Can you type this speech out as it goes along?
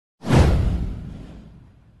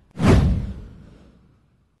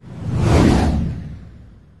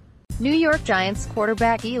New York Giants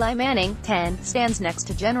quarterback Eli Manning, 10, stands next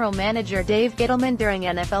to general manager Dave Gettleman during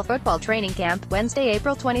NFL football training camp, Wednesday,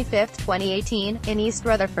 April 25, 2018, in East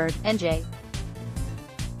Rutherford, NJ.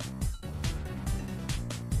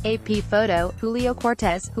 AP photo, Julio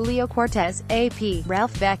Cortez, AP,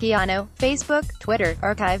 Ralph Vacchiano, Facebook, Twitter,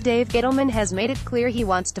 archive. Dave Gettleman has made it clear he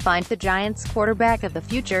wants to find the Giants' quarterback of the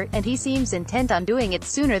future, and he seems intent on doing it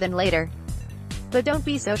sooner than later. But don't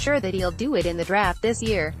be so sure that he'll do it in the draft this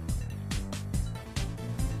year.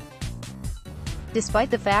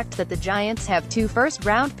 Despite the fact that the Giants have 2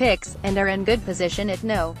 first-round picks, and are in good position at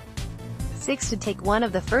No. 6 to take one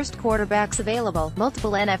of the first quarterbacks available,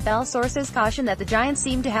 multiple NFL sources caution that the Giants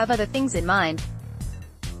seem to have other things in mind.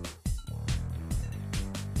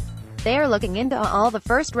 They are looking into all the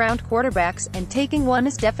first-round quarterbacks, and taking one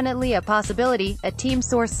is definitely a possibility, a team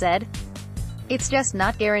source said. It's just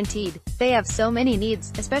not guaranteed. They have so many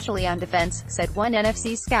needs, especially on defense, said one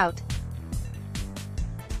NFC scout.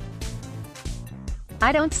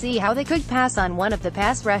 I don't see how they could pass on one of the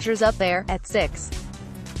pass rushers up there, at 6.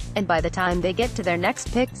 And by the time they get to their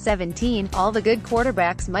next pick, 17, all the good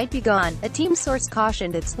quarterbacks might be gone. A team source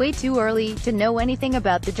cautioned it's way too early to know anything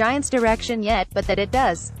about the Giants' direction yet, but that it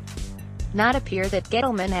does not appear that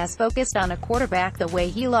Gettleman has focused on a quarterback the way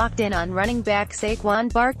he locked in on running back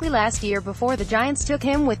Saquon Barkley last year before the Giants took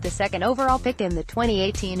him with the 2nd overall pick in the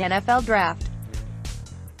 2018 NFL Draft.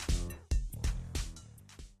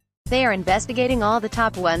 They are investigating all the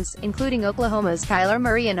top ones, including Oklahoma's Kyler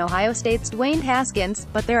Murray and Ohio State's Dwayne Haskins,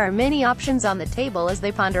 but there are many options on the table as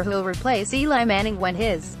they ponder who'll replace Eli Manning when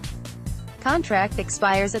his contract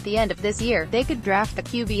expires at the end of this year. They could draft a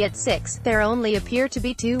QB at 6. There only appear to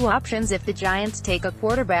be 2 options if the Giants take a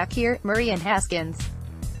quarterback here, Murray and Haskins.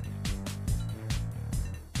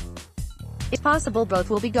 It's possible both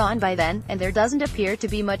will be gone by then, and there doesn't appear to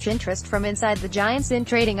be much interest from inside the Giants in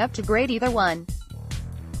trading up to grade either one.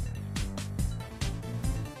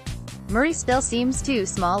 Murray still seems too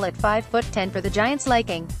small at 5'10" for the Giants'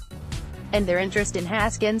 liking, and their interest in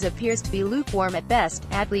Haskins appears to be lukewarm at best,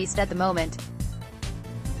 at least at the moment.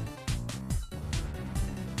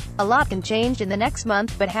 A lot can change in the next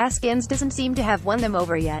month, but Haskins doesn't seem to have won them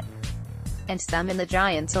over yet. And some in the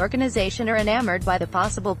Giants organization are enamored by the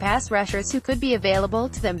possible pass rushers who could be available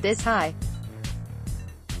to them this high.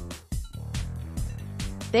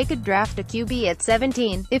 They could draft a QB at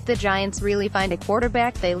 17, if the Giants really find a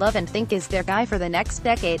quarterback they love and think is their guy for the next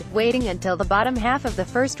decade. Waiting until the bottom half of the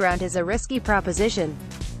first round is a risky proposition.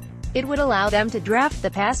 It would allow them to draft the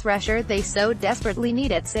pass rusher they so desperately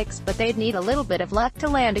need at 6, but they'd need a little bit of luck to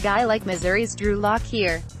land a guy like Missouri's Drew Lock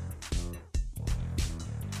here.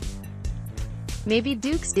 Maybe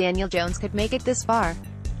Duke's Daniel Jones could make it this far.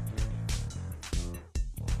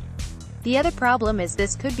 The other problem is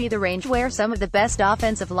this could be the range where some of the best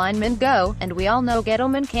offensive linemen go, and we all know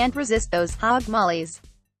Gettleman can't resist those hog mollies.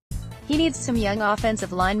 He needs some young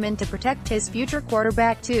offensive linemen to protect his future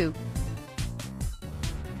quarterback too.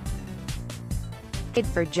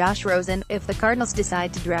 For Josh Rosen, if the Cardinals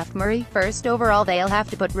decide to draft Murray first overall, they'll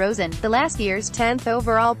have to put Rosen, the last year's 10th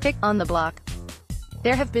overall pick, on the block.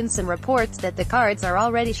 There have been some reports that the Cards are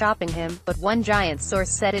already shopping him, but one Giants source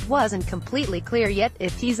said it wasn't completely clear yet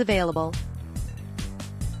if he's available.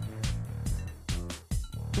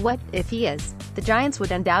 What if he is? The Giants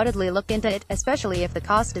would undoubtedly look into it, especially if the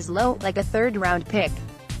cost is low, like a 3rd-round pick.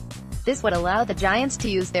 This would allow the Giants to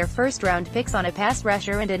use their first-round picks on a pass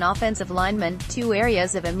rusher and an offensive lineman, 2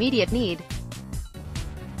 areas of immediate need.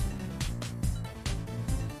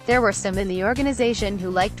 There were some in the organization who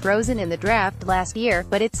liked Rosen in the draft last year,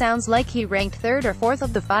 but it sounds like he ranked 3rd or 4th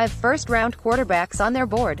of the 5 first-round quarterbacks on their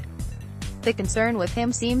board. The concern with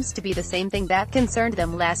him seems to be the same thing that concerned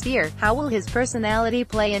them last year: how will his personality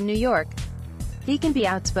play in New York? He can be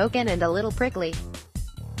outspoken and a little prickly.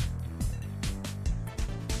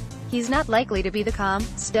 He's not likely to be the calm,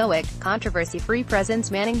 stoic, controversy-free presence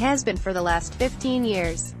Manning has been for the last 15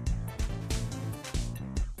 years.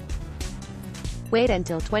 Wait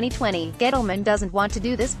until 2020. Gettleman doesn't want to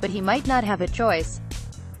do this, but he might not have a choice.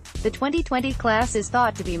 The 2020 class is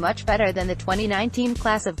thought to be much better than the 2019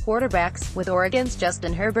 class of quarterbacks, with Oregon's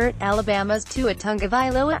Justin Herbert, Alabama's Tua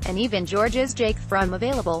Tagovailoa, and even Georgia's Jake Fromm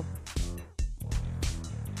available.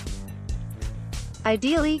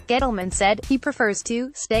 Ideally, Gettleman said, he prefers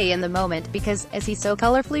to stay in the moment because, as he so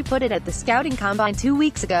colorfully put it at the scouting combine 2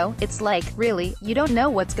 weeks ago, it's like, really, you don't know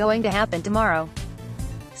what's going to happen tomorrow.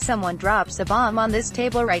 Someone drops a bomb on this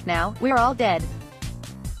table right now, we're all dead.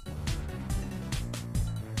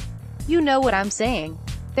 You know what I'm saying.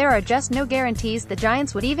 There are just no guarantees the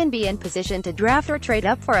Giants would even be in position to draft or trade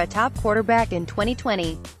up for a top quarterback in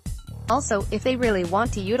 2020. Also, if they really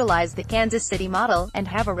want to utilize the Kansas City model, and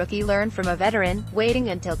have a rookie learn from a veteran, waiting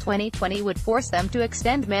until 2020 would force them to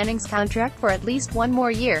extend Manning's contract for at least one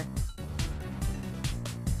more year.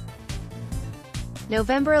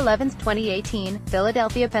 November 11, 2018,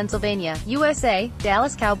 Philadelphia, Pennsylvania, USA.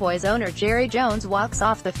 Dallas Cowboys owner Jerry Jones walks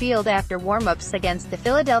off the field after warm-ups against the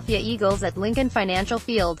Philadelphia Eagles at Lincoln Financial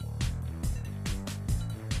Field.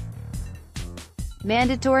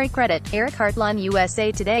 Mandatory credit, Eric Hartline.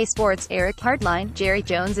 USA Today Sports. Eric Hartline, Jerry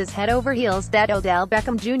Jones is head over heels that Odell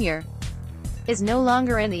Beckham Jr. is no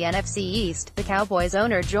longer in the NFC East. The Cowboys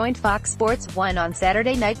owner joined Fox Sports 1 on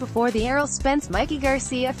Saturday night before the Errol Spence-Mikey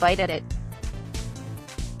Garcia fight at it.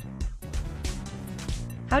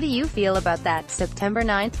 How do you feel about that? September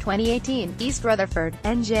 9, 2018, East Rutherford,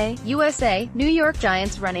 NJ, USA. New York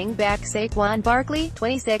Giants running back Saquon Barkley,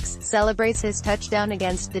 26, celebrates his touchdown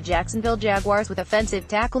against the Jacksonville Jaguars with offensive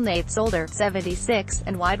tackle Nate Solder, 76,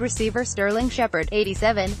 and wide receiver Sterling Shepard,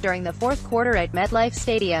 87, during the fourth quarter at MetLife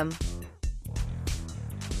Stadium.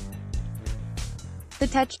 The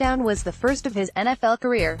touchdown was the first of his NFL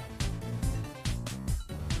career.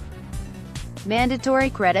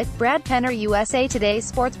 Mandatory credit, Brad Penner. USA Today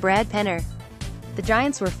Sports. Brad Penner. The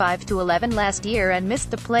Giants were 5-11 last year and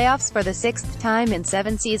missed the playoffs for the sixth time in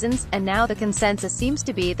 7 seasons, and now the consensus seems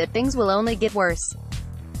to be that things will only get worse.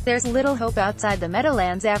 There's little hope outside the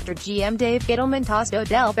Meadowlands after GM Dave Gettleman tossed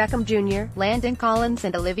Odell Beckham Jr., Landon Collins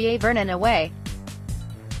and Olivier Vernon away.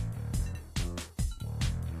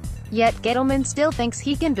 Yet Gettleman still thinks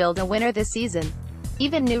he can build a winner this season.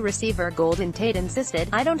 Even new receiver Golden Tate insisted,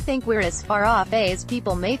 "I don't think we're as far off as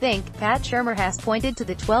people may think." Pat Shurmur has pointed to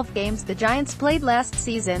the 12 games the Giants played last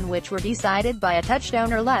season which were decided by a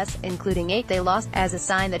touchdown or less, including 8 they lost, as a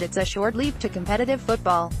sign that it's a short leap to competitive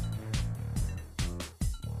football.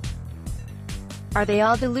 Are they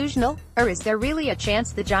all delusional? Or is there really a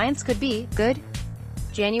chance the Giants could be good?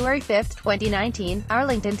 January 5, 2019,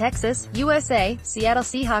 Arlington, Texas, USA. Seattle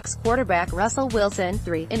Seahawks quarterback Russell Wilson,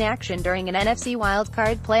 3, in action during an NFC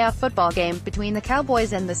wildcard playoff football game between the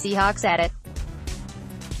Cowboys and the Seahawks at it.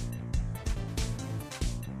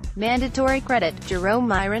 Mandatory credit, Jerome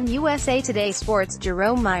Myron. USA Today Sports.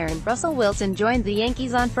 Jerome Myron. Russell Wilson joined the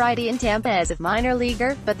Yankees on Friday in Tampa as a minor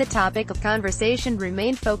leaguer, but the topic of conversation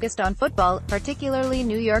remained focused on football, particularly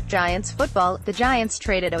New York Giants football. The Giants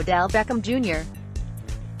traded Odell Beckham Jr.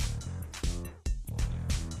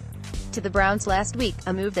 to the Browns last week,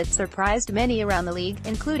 a move that surprised many around the league,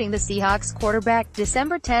 including the Seahawks quarterback.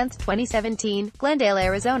 December 10, 2017, Glendale,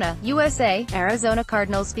 Arizona, USA. Arizona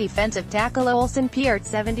Cardinals defensive tackle Olsen Pierre,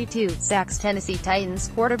 72, sacks Tennessee Titans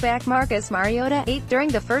quarterback Marcus Mariota, 8, during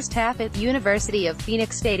the first half at University of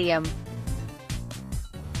Phoenix Stadium.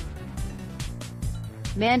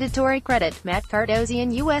 Mandatory credit, Matt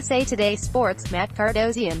Cardozian. USA Today Sports. Matt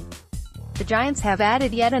Cardozian. The Giants have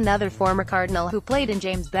added yet another former Cardinal who played in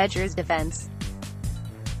James Bettcher's defense.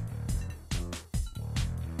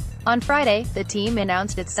 On Friday, the team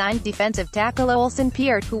announced it signed defensive tackle Olsen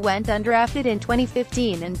Pierre, who went undrafted in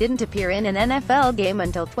 2015 and didn't appear in an NFL game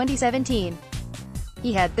until 2017.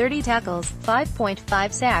 He had 30 tackles,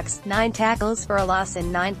 5.5 sacks, 9 tackles for a loss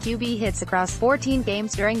and 9 QB hits across 14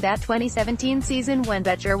 games during that 2017 season when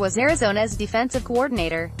Bettcher was Arizona's defensive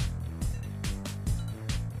coordinator.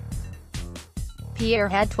 Pierre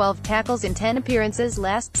had 12 tackles in 10 appearances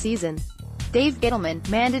last season. Dave Gettleman.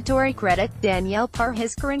 Mandatory credit, Danielle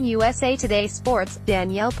Parhiskaran. USA Today Sports.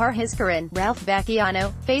 Danielle Parhiskaran. Ralph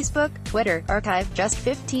Vacchiano. Facebook, Twitter, archive. Just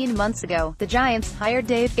 15 months ago, the Giants hired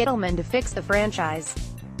Dave Gettleman to fix the franchise.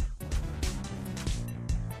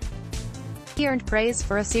 He earned praise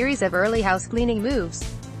for a series of early house-cleaning moves.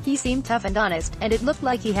 He seemed tough and honest, and it looked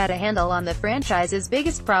like he had a handle on the franchise's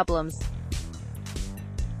biggest problems.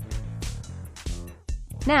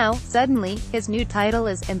 Now, suddenly, his new title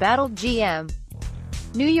is Embattled GM.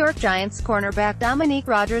 New York Giants cornerback Dominique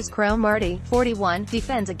Rodgers-Cromartie, 41,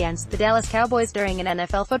 defends against the Dallas Cowboys during an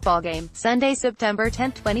NFL football game, Sunday, September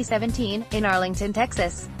 10, 2017, in Arlington,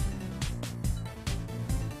 Texas.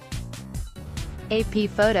 AP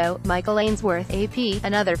photo, Michael Ainsworth. AP,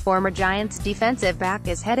 another former Giants defensive back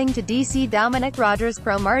is heading to D.C. Dominique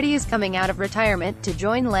Rodgers-Cromartie is coming out of retirement to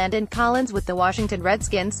join Landon Collins with the Washington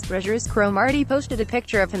Redskins. Rodgers-Cromartie posted a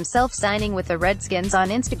picture of himself signing with the Redskins on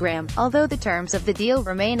Instagram, although the terms of the deal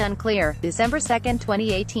remain unclear. December 2,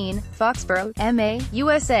 2018, Foxborough, MA,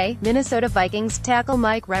 USA. Minnesota Vikings tackle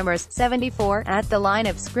Mike Remmers, 74, at the line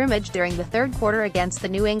of scrimmage during the third quarter against the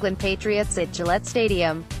New England Patriots at Gillette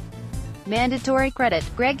Stadium. Mandatory credit,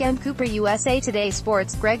 Greg M. Cooper. USA Today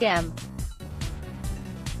Sports. Greg M.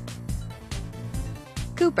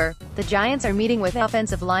 Cooper. The Giants are meeting with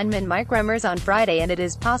offensive lineman Mike Remmers on Friday, and it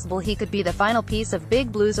is possible he could be the final piece of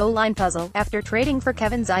Big Blue's O-line puzzle. After trading for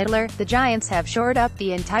Kevin Zeitler, the Giants have shored up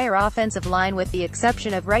the entire offensive line with the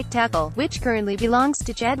exception of right tackle, which currently belongs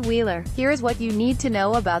to Chad Wheeler. Here is what you need to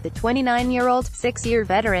know about the 29-year-old, 6-year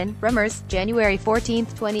veteran, Remmers. January 14,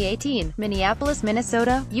 2018, Minneapolis,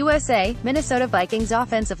 Minnesota, USA. Minnesota Vikings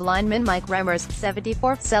offensive lineman Mike Remmers,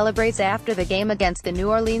 74, celebrates after the game against the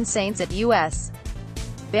New Orleans Saints at U.S.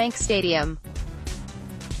 Bank Stadium.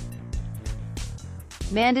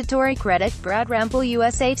 Mandatory credit, Brad Rempel.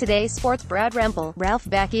 USA Today Sports. Brad Rempel, Ralph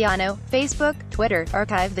Vacchiano, Facebook, Twitter,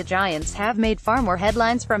 Archive. The Giants have made far more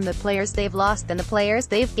headlines from the players they've lost than the players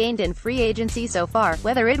they've gained in free agency so far,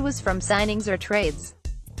 whether it was from signings or trades.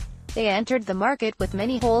 They entered the market with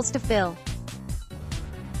many holes to fill.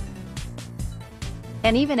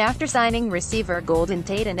 And even after signing receiver Golden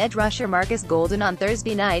Tate and edge rusher Marcus Golden on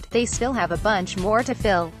Thursday night, they still have a bunch more to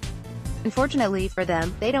fill. Unfortunately for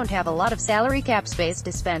them, they don't have a lot of salary cap space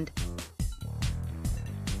to spend.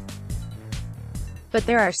 But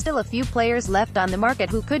there are still a few players left on the market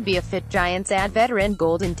who could be a fit. Giants add veteran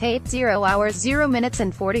Golden Tate. 0 hours 0 minutes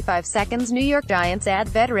and 45 seconds. New York Giants add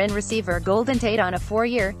veteran receiver Golden Tate on a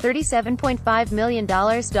 4-year, $37.5 million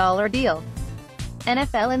deal.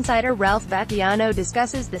 NFL insider Ralph Vacchiano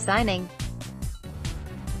discusses the signing.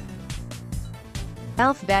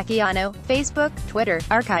 Ralph Vacchiano, Facebook, Twitter,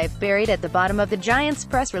 Archive. Buried at the bottom of the Giants'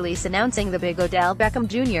 press release announcing the big Odell Beckham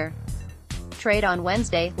Jr. trade on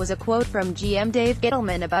Wednesday, was a quote from GM Dave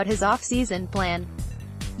Gettleman about his off-season plan.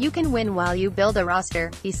 "You can win while you build a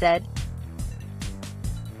roster," he said.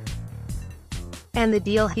 And the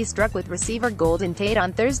deal he struck with receiver Golden Tate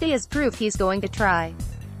on Thursday is proof he's going to try.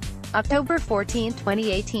 October 14,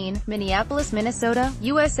 2018, Minneapolis, Minnesota,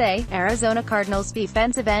 USA. Arizona Cardinals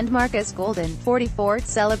defensive end Marcus Golden, 44,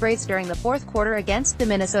 celebrates during the fourth quarter against the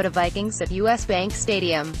Minnesota Vikings at U.S. Bank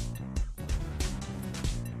Stadium.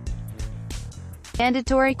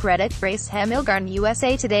 Mandatory credit, Bryce Hemmelgarn.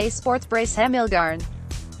 USA Today Sports. Bryce Hemmelgarn.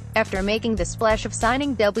 After making the splash of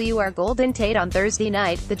signing W.R. Golden Tate on Thursday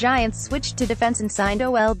night, the Giants switched to defense and signed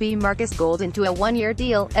OLB Marcus Golden to a 1-year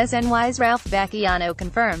deal, SNY's Ralph Vacchiano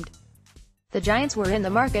confirmed. The Giants were in the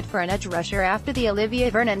market for an edge rusher after the Olivier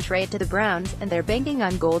Vernon trade to the Browns, and they're banking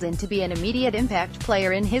on Golden to be an immediate impact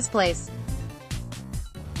player in his place.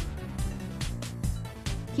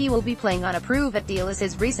 He will be playing on a prove-it deal as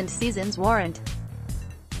his recent seasons warrant.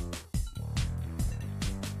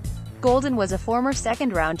 Golden was a former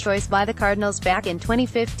second-round choice by the Cardinals back in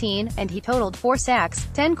 2015, and he totaled 4 sacks,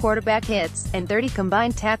 10 quarterback hits, and 30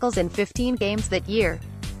 combined tackles in 15 games that year.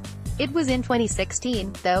 It was in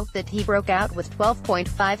 2016, though, that he broke out with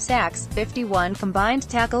 12.5 sacks, 51 combined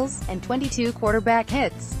tackles, and 22 quarterback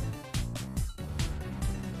hits.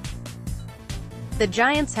 The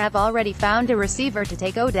Giants have already found a receiver to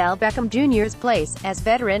take Odell Beckham Jr.'s place, as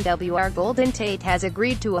veteran W.R. Golden Tate has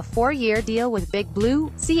agreed to a 4-year deal with Big Blue.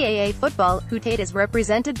 CAA Football, who Tate is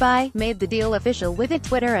represented by, made the deal official with a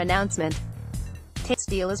Twitter announcement. Tate's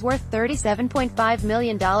deal is worth $37.5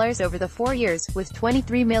 million over the 4 years, with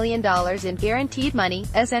 $23 million in guaranteed money,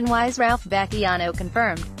 SNY's Ralph Vacchiano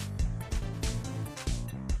confirmed.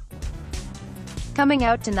 Coming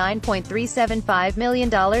out to $9.375 million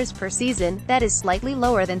per season, that is slightly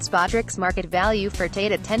lower than Spotrac market value for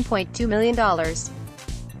Tate at $10.2 million.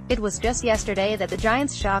 It was just yesterday that the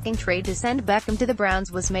Giants' shocking trade to send Beckham to the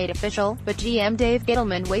Browns was made official, but GM Dave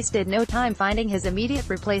Gettleman wasted no time finding his immediate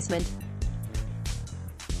replacement.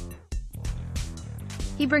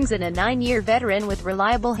 He brings in a 9-year veteran with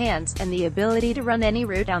reliable hands, and the ability to run any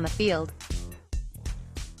route on the field.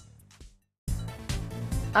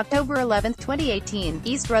 October 11, 2018,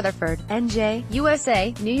 East Rutherford, NJ,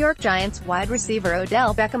 USA. New York Giants wide receiver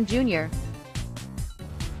Odell Beckham Jr.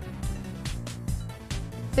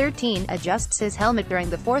 13, adjusts his helmet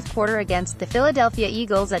during the fourth quarter against the Philadelphia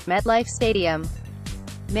Eagles at MetLife Stadium.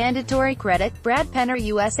 Mandatory credit, Brad Penner.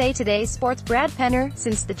 USA Today Sports. Brad Penner.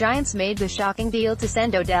 Since the Giants made the shocking deal to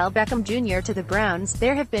send Odell Beckham Jr. to the Browns,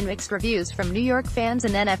 there have been mixed reviews from New York fans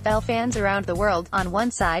and NFL fans around the world. On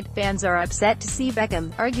one side, fans are upset to see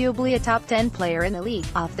Beckham, arguably a top 10 player in the league,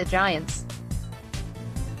 off the Giants.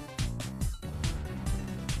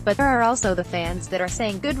 But there are also the fans that are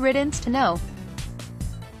saying good riddance to no.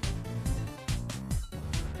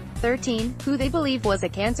 13, who they believe was a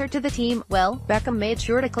cancer to the team. Well, Beckham made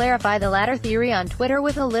sure to clarify the latter theory on Twitter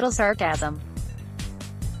with a little sarcasm.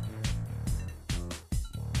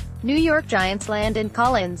 New York Giants Landon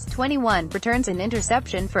Collins, 21, returns an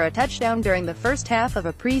interception for a touchdown during the first half of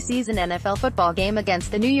a preseason NFL football game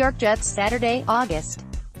against the New York Jets Saturday, August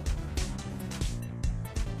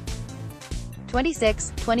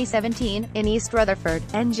 26, 2017, in East Rutherford,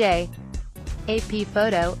 NJ. AP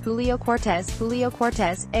photo, Julio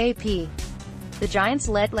Cortez, AP. The Giants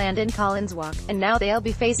let Landon Collins walk, and now they'll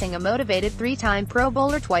be facing a motivated three-time Pro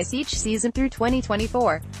Bowler twice each season through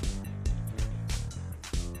 2024.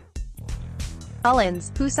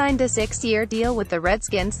 Collins, who signed a 6-year deal with the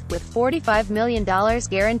Redskins, with $45 million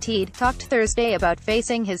guaranteed, talked Thursday about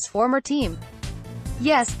facing his former team.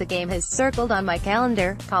 "Yes, the game has circled on my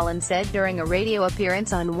calendar," Collins said during a radio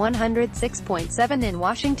appearance on 106.7 in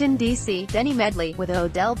Washington, D.C. Denny Medley, with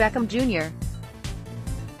Odell Beckham Jr.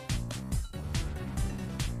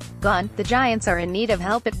 gone. The Giants are in need of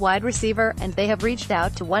help at wide receiver, and they have reached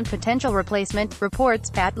out to one potential replacement,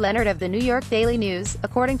 reports Pat Leonard of the New York Daily News.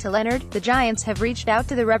 According to Leonard, the Giants have reached out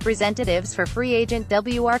to the representatives for free agent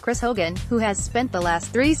W.R. Chris Hogan, who has spent the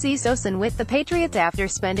last 3 seasons with the Patriots after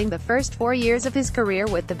spending the first 4 years of his career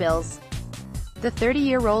with the Bills. The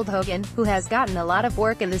 30-year-old Hogan, who has gotten a lot of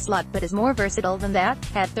work in the slot but is more versatile than that,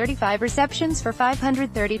 had 35 receptions for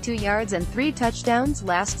 532 yards and 3 touchdowns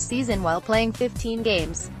last season while playing 15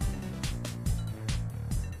 games.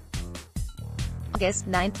 August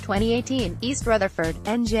 9, 2018, East Rutherford,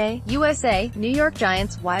 NJ, USA, New York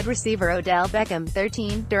Giants wide receiver Odell Beckham,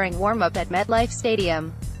 13, during warm-up at MetLife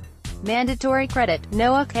Stadium. Mandatory credit,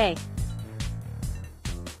 Noah K.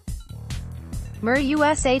 Murray.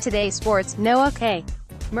 USA Today Sports, Noah K.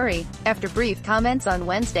 Murray. After brief comments on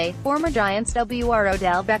Wednesday, former Giants W.R.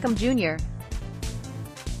 Odell Beckham Jr.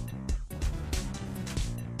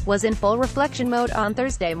 was in full reflection mode on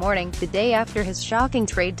Thursday morning, the day after his shocking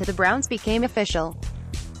trade to the Browns became official.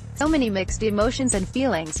 "So many mixed emotions and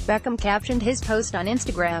feelings," Beckham captioned his post on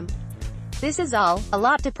Instagram. "This is a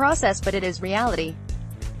lot to process, but it is reality.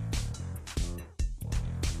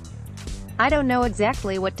 I don't know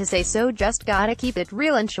exactly what to say, so just gotta keep it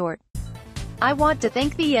real and short. I want to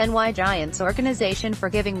thank the NY Giants organization for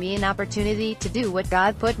giving me an opportunity to do what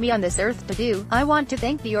God put me on this earth to do. I want to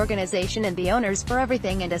thank the organization and the owners for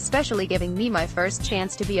everything, and especially giving me my first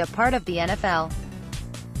chance to be a part of the NFL.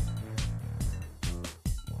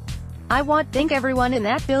 I want to thank everyone in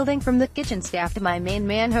that building, from the kitchen staff to my main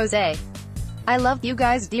man Jose. I love you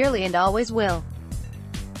guys dearly and always will.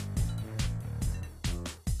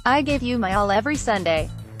 I gave you my all every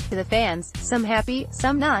Sunday. To the fans, some happy,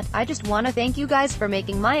 some not, I just wanna thank you guys for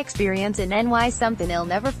making my experience in NY something I'll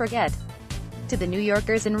never forget. To the New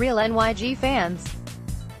Yorkers and real NYG fans,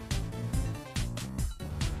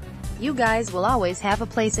 you guys will always have a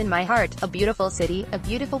place in my heart, a beautiful city, a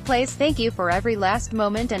beautiful place. Thank you for every last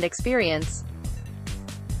moment and experience.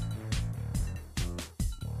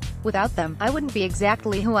 Without them, I wouldn't be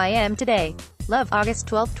exactly who I am today. Love." August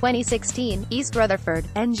 12, 2016, East Rutherford,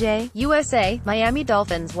 NJ, USA, Miami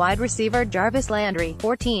Dolphins wide receiver Jarvis Landry,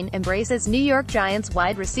 14, embraces New York Giants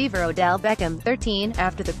wide receiver Odell Beckham, 13,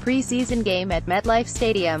 after the preseason game at MetLife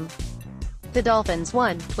Stadium. The Dolphins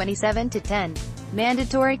won, 27-10.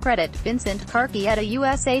 Mandatory credit, Vincent Carcietta.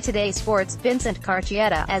 USA Today Sports, Vincent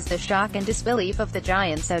Carcietta, as the shock and disbelief of the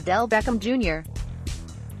Giants' Odell Beckham Jr.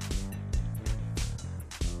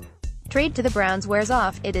 trade to the Browns wears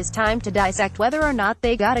off, it is time to dissect whether or not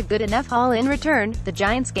they got a good enough haul in return. The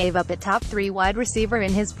Giants gave up a top 3 wide receiver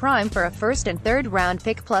in his prime for a first and third round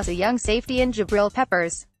pick plus a young safety in Jabril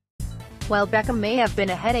Peppers. While Beckham may have been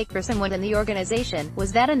a headache for someone in the organization,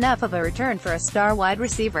 was that enough of a return for a star wide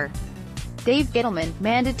receiver? Dave Gettleman.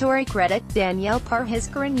 Mandatory credit, Danielle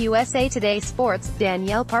Parhiskarin. USA Today Sports,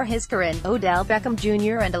 Danielle Parhiskarin, Odell Beckham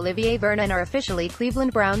Jr. and Olivier Vernon are officially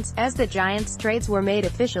Cleveland Browns, as the Giants' trades were made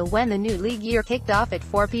official when the new league year kicked off at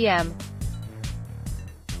 4 p.m.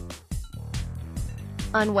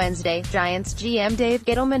 On Wednesday, Giants GM Dave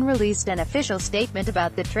Gettleman released an official statement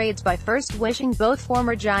about the trades by first wishing both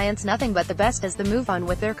former Giants nothing but the best as they move on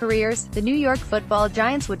with their careers. The New York Football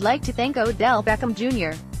Giants would like to thank Odell Beckham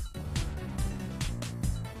Jr.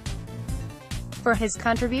 for his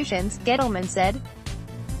contributions, Gettleman said.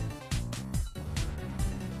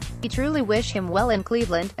 "We truly wish him well in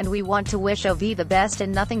Cleveland, and we want to wish OV the best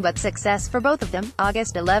and nothing but success for both of them."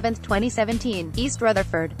 August 11, 2017, East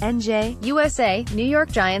Rutherford, NJ, USA, New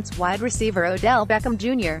York Giants wide receiver Odell Beckham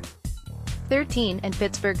Jr. 13, and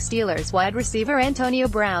Pittsburgh Steelers wide receiver Antonio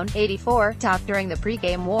Brown, 84, talked during the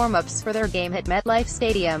pregame warm-ups for their game at MetLife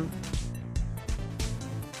Stadium.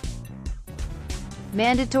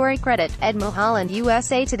 Mandatory credit, Ed Mulholland.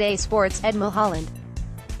 USA Today Sports, Ed Mulholland.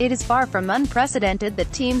 "It is far from unprecedented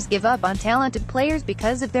that teams give up on talented players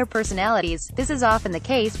because of their personalities. This is often the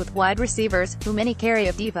case with wide receivers, who many carry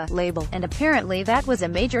a diva label, and apparently that was a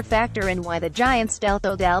major factor in why the Giants dealt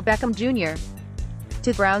Odell Beckham Jr.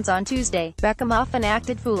 To Browns on Tuesday, Beckham often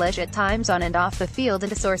acted foolish at times on and off the field,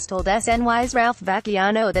 and a source told SNY's Ralph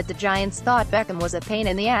Vacchiano that the Giants thought Beckham was a pain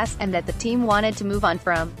in the ass, and that the team wanted to move on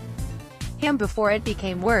from him before it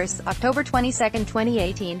became worse. October 22,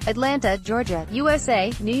 2018, Atlanta, Georgia,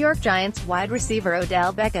 USA. New York Giants wide receiver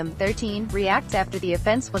Odell Beckham, 13, reacts after the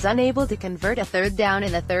offense was unable to convert a third down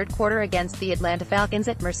in the third quarter against the Atlanta Falcons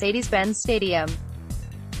at Mercedes-Benz Stadium.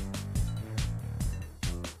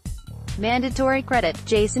 Mandatory credit.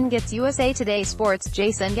 Jason Getz. USA Today Sports.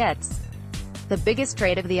 Jason Getz. The biggest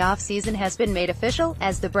trade of the offseason has been made official,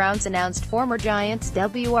 as the Browns announced former Giants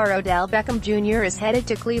WR Odell Beckham Jr. is headed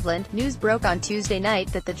to Cleveland. News broke on Tuesday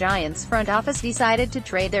night that the Giants front office decided to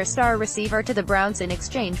trade their star receiver to the Browns in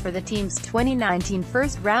exchange for the team's 2019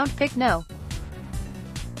 first-round pick No.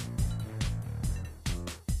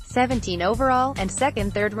 17 overall, and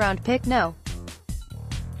second third-round pick No.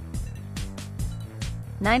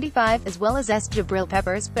 95, as well as Jabril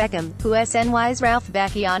Peppers. Beckham, who SNY's Ralph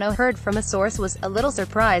Vacchiano heard from a source, was a little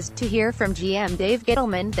surprised to hear from GM Dave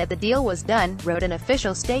Gettleman that the deal was done, wrote an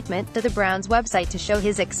official statement to the Browns website to show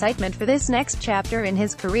his excitement for this next chapter in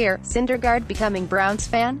his career. Syndergaard becoming Browns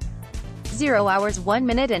fan? 0 hours 1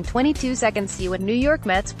 minute and 22 seconds. See what New York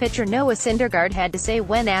Mets pitcher Noah Syndergaard had to say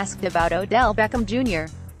when asked about Odell Beckham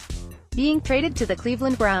Jr. being traded to the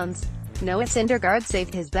Cleveland Browns. Noah Syndergaard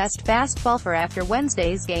saved his best fastball for after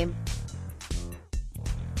Wednesday's game.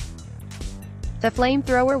 The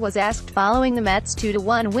flamethrower was asked following the Mets'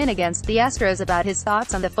 2-1 win against the Astros about his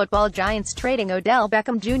thoughts on the football Giants trading Odell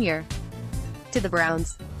Beckham Jr. to the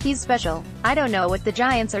Browns. "He's special. I don't know what the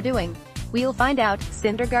Giants are doing. We'll find out,"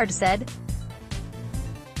 Syndergaard said.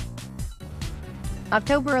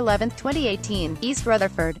 October 11, 2018, East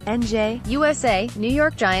Rutherford, NJ, USA. New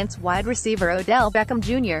York Giants wide receiver Odell Beckham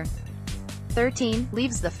Jr. 13,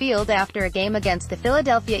 leaves the field after a game against the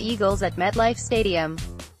Philadelphia Eagles at MetLife Stadium.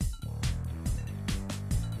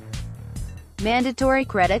 Mandatory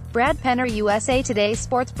credit. Brad Penner. USA Today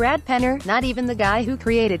Sports. Brad Penner, not even the guy who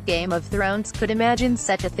created Game of Thrones, could imagine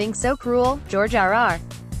such a thing so cruel. George R.R.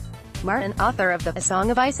 Martin, author of the A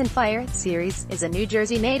Song of Ice and Fire series, is a New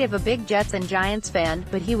Jersey native, a big Jets and Giants fan,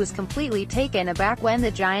 but he was completely taken aback when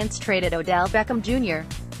the Giants traded Odell Beckham Jr.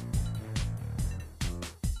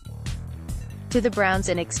 to the Browns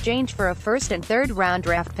in exchange for a first and third-round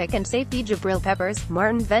draft pick and safety Jabril Peppers.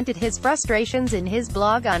 Martin vented his frustrations in his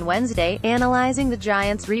blog on Wednesday, analyzing the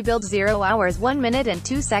Giants' rebuild. 0 hours 1 minute and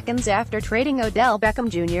 2 seconds after trading Odell Beckham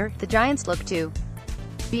Jr., the Giants look to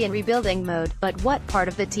be in rebuilding mode. But what part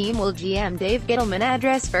of the team will GM Dave Gettleman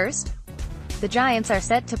address first? The Giants are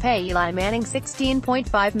set to pay Eli Manning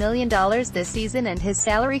 $16.5 million this season, and his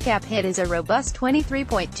salary cap hit is a robust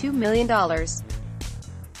 $23.2 million.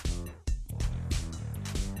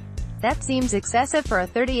 That seems excessive for a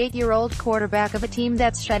 38-year-old quarterback of a team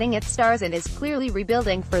that's shedding its stars and is clearly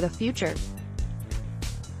rebuilding for the future.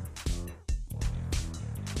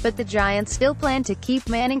 But the Giants still plan to keep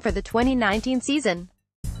Manning for the 2019 season.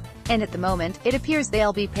 And at the moment, it appears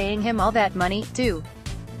they'll be paying him all that money, too.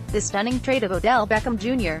 The stunning trade of Odell Beckham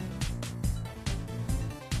Jr.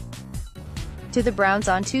 to the Browns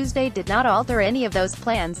on Tuesday did not alter any of those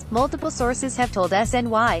plans, multiple sources have told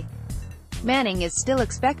SNY. Manning is still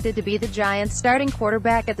expected to be the Giants' starting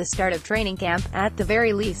quarterback at the start of training camp, at the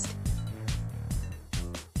very least.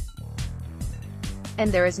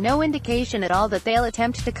 And there is no indication at all that they'll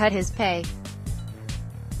attempt to cut his pay.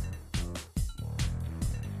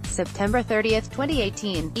 September 30,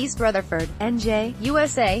 2018, East Rutherford, NJ,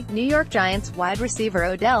 USA. New York Giants wide receiver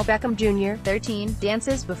Odell Beckham Jr., 13,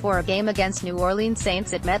 dances before a game against New Orleans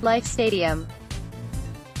Saints at MetLife Stadium.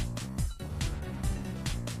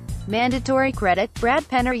 Mandatory credit. Brad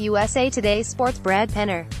Penner. USA Today Sports. Brad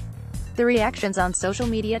Penner. The reactions on social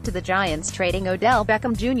media to the Giants trading Odell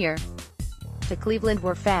Beckham Jr. to Cleveland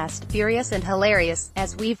were fast, furious and hilarious,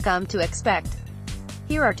 as we've come to expect.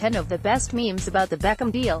 Here are 10 of the best memes about the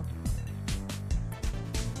Beckham deal.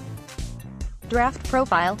 Draft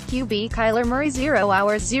profile. QB Kyler Murray. 0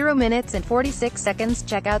 hours 0 minutes and 46 seconds.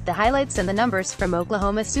 Check out the highlights and the numbers from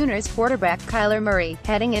Oklahoma Sooners quarterback Kyler Murray,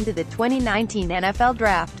 heading into the 2019 NFL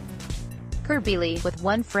Draft. Kirby Lee. With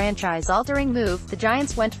one franchise-altering move, the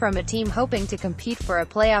Giants went from a team hoping to compete for a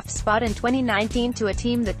playoff spot in 2019 to a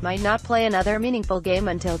team that might not play another meaningful game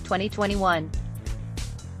until 2021.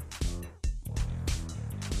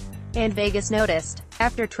 And Vegas noticed,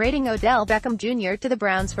 after trading Odell Beckham Jr. to the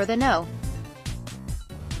Browns for the No.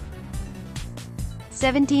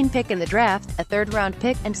 17 pick in the draft, a third-round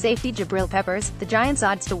pick, and safety Jabril Peppers, the Giants'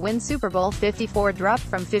 odds to win Super Bowl 54 dropped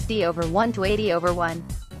from 50/1 to 80/1.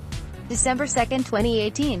 December 2,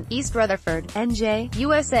 2018, East Rutherford, NJ,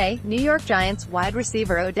 USA, New York Giants wide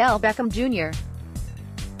receiver Odell Beckham Jr.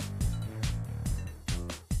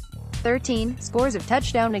 13, scores a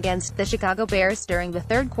touchdown against the Chicago Bears during the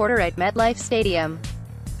third quarter at MetLife Stadium.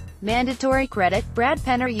 Mandatory credit, Brad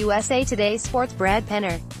Penner. USA Today Sports. Brad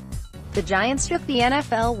Penner. The Giants shook the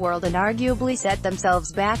NFL world and arguably set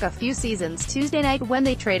themselves back a few seasons Tuesday night when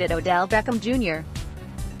they traded Odell Beckham Jr.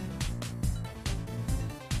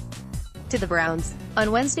 to the Browns. On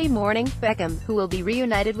Wednesday morning, Beckham, who will be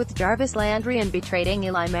reunited with Jarvis Landry and be trading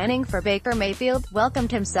Eli Manning for Baker Mayfield, welcomed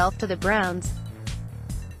himself to the Browns.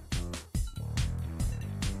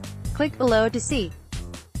 Click below to see.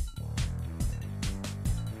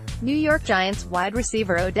 New York Giants wide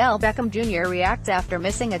receiver Odell Beckham Jr. reacts after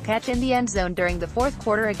missing a catch in the end zone during the fourth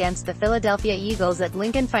quarter against the Philadelphia Eagles at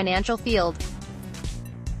Lincoln Financial Field.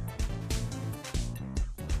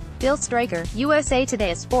 Bill Stryker, USA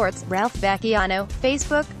Today Sports. Ralph Vacchiano,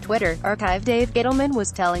 Facebook, Twitter. Archive. Dave Gettleman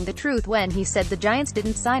was telling the truth when he said the Giants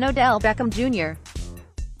didn't sign Odell Beckham Jr.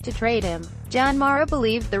 to trade him. John Mara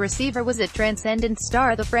believed the receiver was a transcendent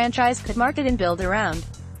star the franchise could market and build around.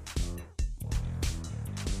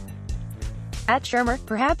 At Shermer,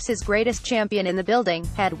 perhaps his greatest champion in the building,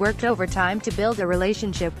 had worked overtime to build a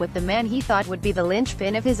relationship with the man he thought would be the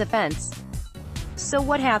linchpin of his offense. So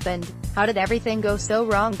what happened? How did everything go so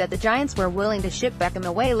wrong that the Giants were willing to ship Beckham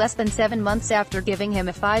away less than 7 months after giving him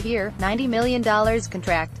a 5-year, $90 million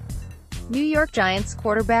contract? New York Giants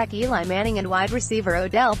quarterback Eli Manning and wide receiver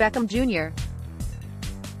Odell Beckham Jr.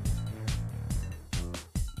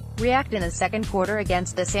 react in the second quarter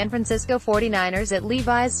against the San Francisco 49ers at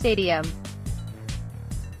Levi's Stadium.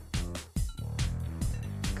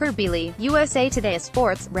 Kirby, USA Today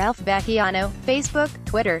Sports. Ralph Vacchiano, Facebook,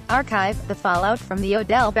 Twitter. Archive. The fallout from the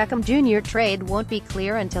Odell Beckham Jr. trade won't be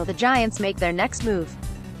clear until the Giants make their next move.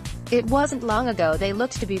 It wasn't long ago they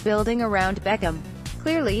looked to be building around Beckham.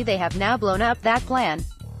 Clearly they have now blown up that plan.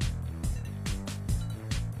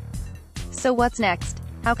 So what's next?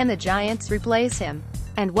 How can the Giants replace him?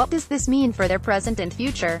 And what does this mean for their present and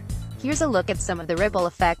future? Here's a look at some of the ripple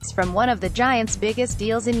effects from one of the Giants' biggest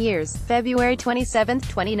deals in years. February 27,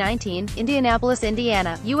 2019, Indianapolis,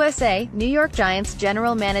 Indiana, USA. New York Giants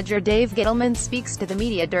general manager Dave Gettleman speaks to the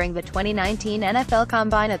media during the 2019 NFL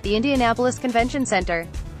Combine at the Indianapolis Convention Center.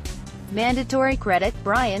 Mandatory credit,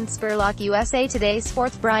 Brian Spurlock. USA Today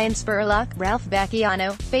Sports. Brian Spurlock. Ralph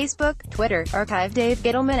Vacchiano, Facebook, Twitter. Archive. Dave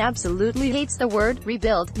Gettleman absolutely hates the word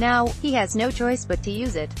rebuild. Now, he has no choice but to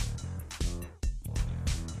use it.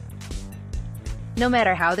 No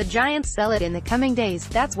matter how the Giants sell it in the coming days,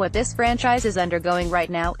 that's what this franchise is undergoing right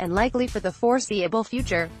now, and likely for the foreseeable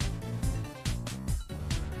future.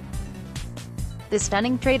 The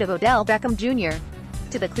stunning trade of Odell Beckham Jr.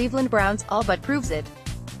 to the Cleveland Browns all but proves it.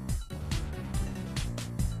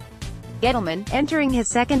 Gettleman, entering his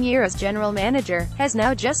second year as general manager, has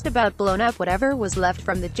now just about blown up whatever was left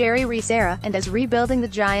from the Jerry Reese era, and is rebuilding the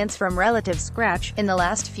Giants from relative scratch. In the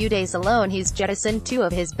last few days alone he's jettisoned 2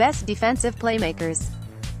 of his best defensive playmakers.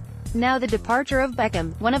 Now the departure of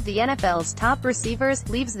Beckham, one of the NFL's top receivers,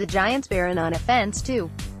 leaves the Giants barren on offense too.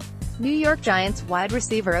 New York Giants wide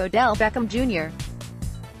receiver Odell Beckham Jr.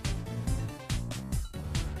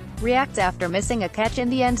 reacts after missing a catch in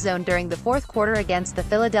the end zone during the fourth quarter against the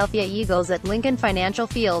Philadelphia Eagles at Lincoln Financial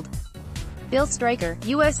Field. Bill Stryker,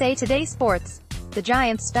 USA Today Sports. The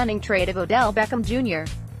Giants' stunning trade of Odell Beckham Jr.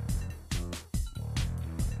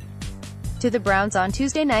 to the Browns on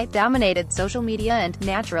Tuesday night dominated social media and,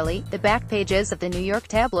 naturally, the back pages of the New York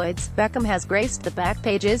tabloids. Beckham has graced the back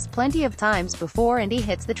pages plenty of times before, and he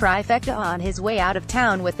hits the trifecta on his way out of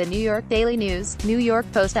town with the New York Daily News, New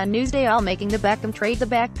York Post on Newsday, all making the Beckham trade the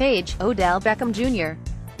back page. Odell Beckham Jr.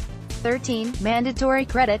 13, mandatory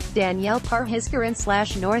credit, Danielle Parhiskarin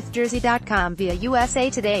 /NorthJersey.com via USA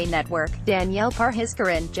Today Network. Danielle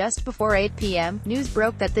Parhiskarin. Just before 8 p.m., news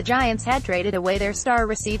broke that the Giants had traded away their star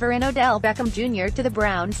receiver in Odell Beckham Jr. to the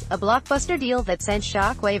Browns, a blockbuster deal that sent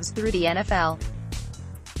shockwaves through the NFL.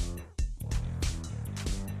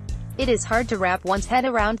 It is hard to wrap one's head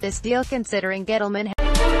around this deal considering Gettleman